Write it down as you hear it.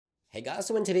Hey guys,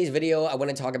 so in today's video, I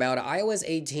want to talk about iOS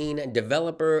 18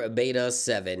 Developer Beta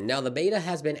 7. Now, the beta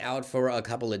has been out for a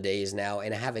couple of days now,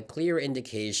 and I have a clear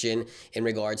indication in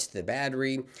regards to the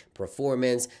battery,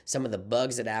 performance, some of the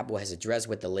bugs that Apple has addressed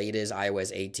with the latest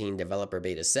iOS 18 Developer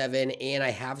Beta 7, and I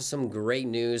have some great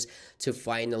news to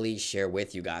finally share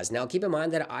with you guys. Now, keep in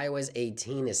mind that iOS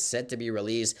 18 is set to be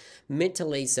released mid to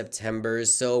late September,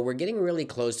 so we're getting really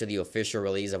close to the official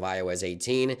release of iOS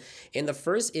 18, and the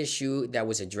first issue that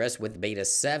was addressed with beta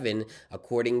 7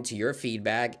 according to your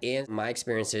feedback and my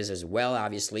experiences as well,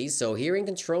 obviously. So here in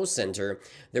Control Center,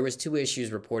 there was two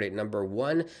issues reported. Number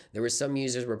one, there were some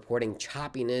users reporting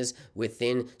choppiness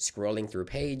within scrolling through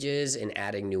pages and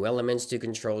adding new elements to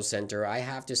Control Center. I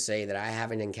have to say that I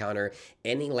haven't encountered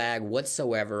any lag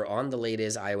whatsoever on the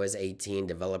latest iOS 18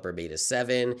 Developer Beta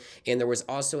 7, and there was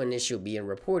also an issue being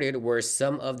reported where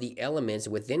some of the elements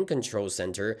within Control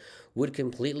Center would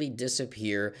completely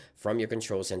disappear from your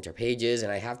Control Center pages.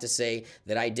 And I have to say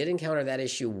that I did encounter that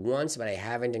issue once, but I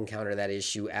haven't encountered that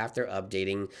issue after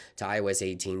updating to iOS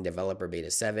 18 Developer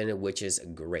Beta 7, which is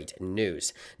great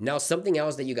news. Now, something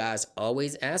else that you guys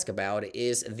always ask about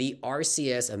is the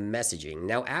RCS messaging.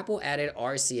 Now, Apple added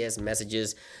RCS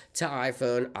messages to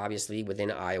iPhone, obviously within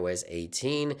iOS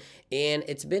 18, and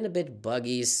it's been a bit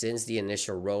buggy since the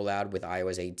initial rollout with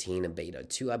iOS 18 and Beta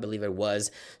 2, I believe it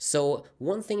was. So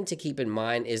one thing to keep in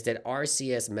mind is that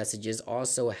RCS messages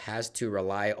also has to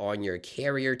rely on your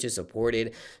carrier to support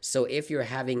it. So if you're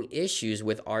having issues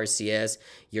with RCS,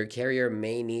 your carrier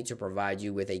may need to provide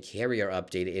you with a carrier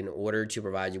update in order to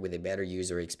provide you with a better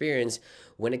user experience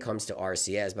when it comes to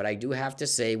RCS. But I do have to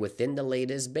say, within the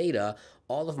latest beta,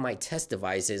 all of my test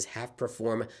devices have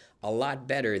performed a lot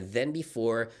better than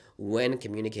before when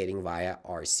communicating via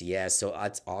RCS. So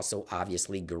that's also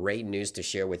obviously great news to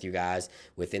share with you guys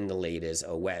within the latest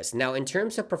OS. Now, in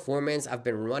terms of performance, I've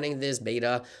been running this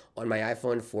beta on my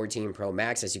iPhone 14 Pro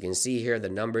Max. As you can see here, the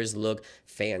numbers look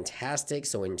fantastic.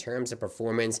 So in terms of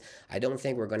performance, I don't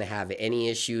think we're going to have any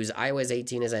issues. iOS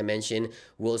 18, as I mentioned,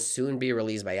 will soon be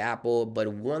released by Apple. But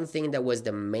one thing that was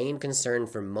the main concern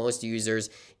for most users,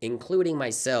 including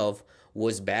myself,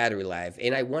 was battery life.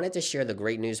 And I wanted to share the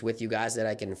great news with you guys that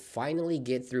I can finally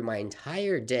get through my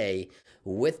entire day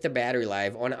with the battery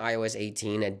life on iOS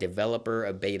 18 and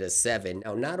Developer Beta 7.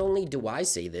 Now, not only do I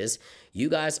say this, you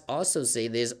guys also say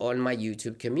this on my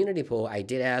YouTube community poll. I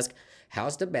did ask,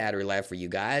 how's the battery life for you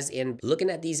guys? And looking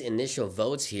at these initial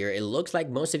votes here, it looks like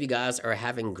most of you guys are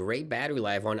having great battery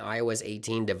life on iOS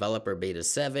 18 Developer Beta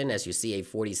 7. As you see, a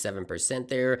 47%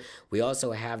 there. We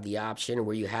also have the option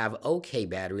where you have okay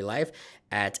battery life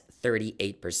at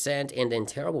 38%, and then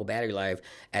terrible battery life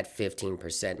at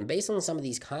 15%. And based on some of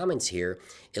these comments here,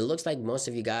 it looks like most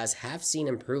of you guys have seen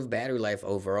improved battery life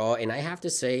overall, and I have to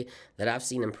say that I've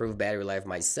seen improved battery life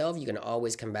myself. You can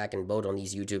always come back and vote on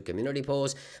these YouTube community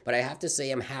polls, but I have to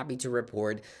say I'm happy to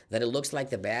report that it looks like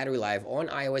the battery life on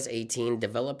iOS 18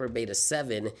 Developer Beta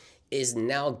 7 is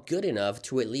now good enough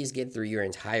to at least get through your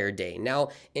entire day. Now,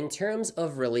 in terms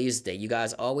of release date, you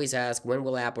guys always ask, when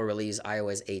will Apple release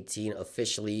iOS 18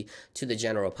 officially to the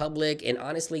general public? And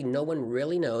honestly, no one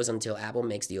really knows until Apple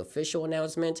makes the official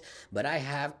announcement, but I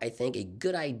have, I think, a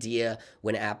good idea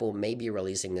when Apple may be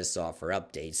releasing this software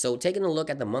update. So taking a look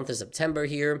at the month of September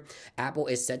here, Apple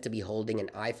is set to be holding an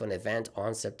iPhone event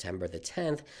on September the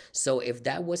 10th. So if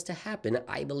that was to happen,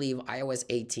 I believe iOS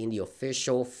 18, the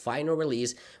official final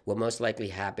release, will most likely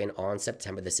happen on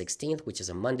September the 16th, which is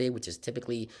a Monday, which is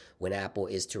typically when Apple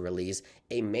is to release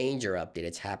a major update.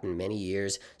 It's happened many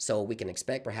years, so we can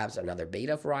expect perhaps another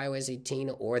beta for iOS 18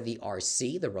 or the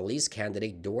RC, the release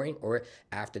candidate, during or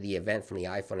after the event from the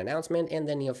iPhone announcement, and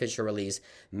then the official release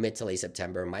mid to late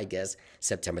September, my guess,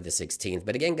 September the 16th.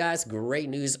 But again, guys, great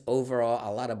news overall.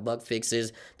 A lot of bug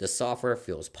fixes. The software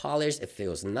feels polished. It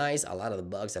feels nice. A lot of the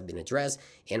bugs have been addressed,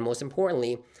 and most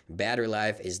importantly, battery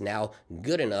life is now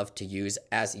good enough to use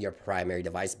as your primary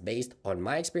device based on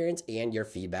my experience and your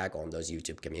feedback on those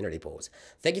YouTube community polls.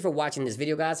 Thank you for watching this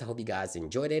video, guys. I hope you guys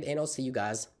enjoyed it, and I'll see you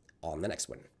guys on the next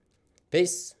one.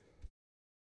 Peace.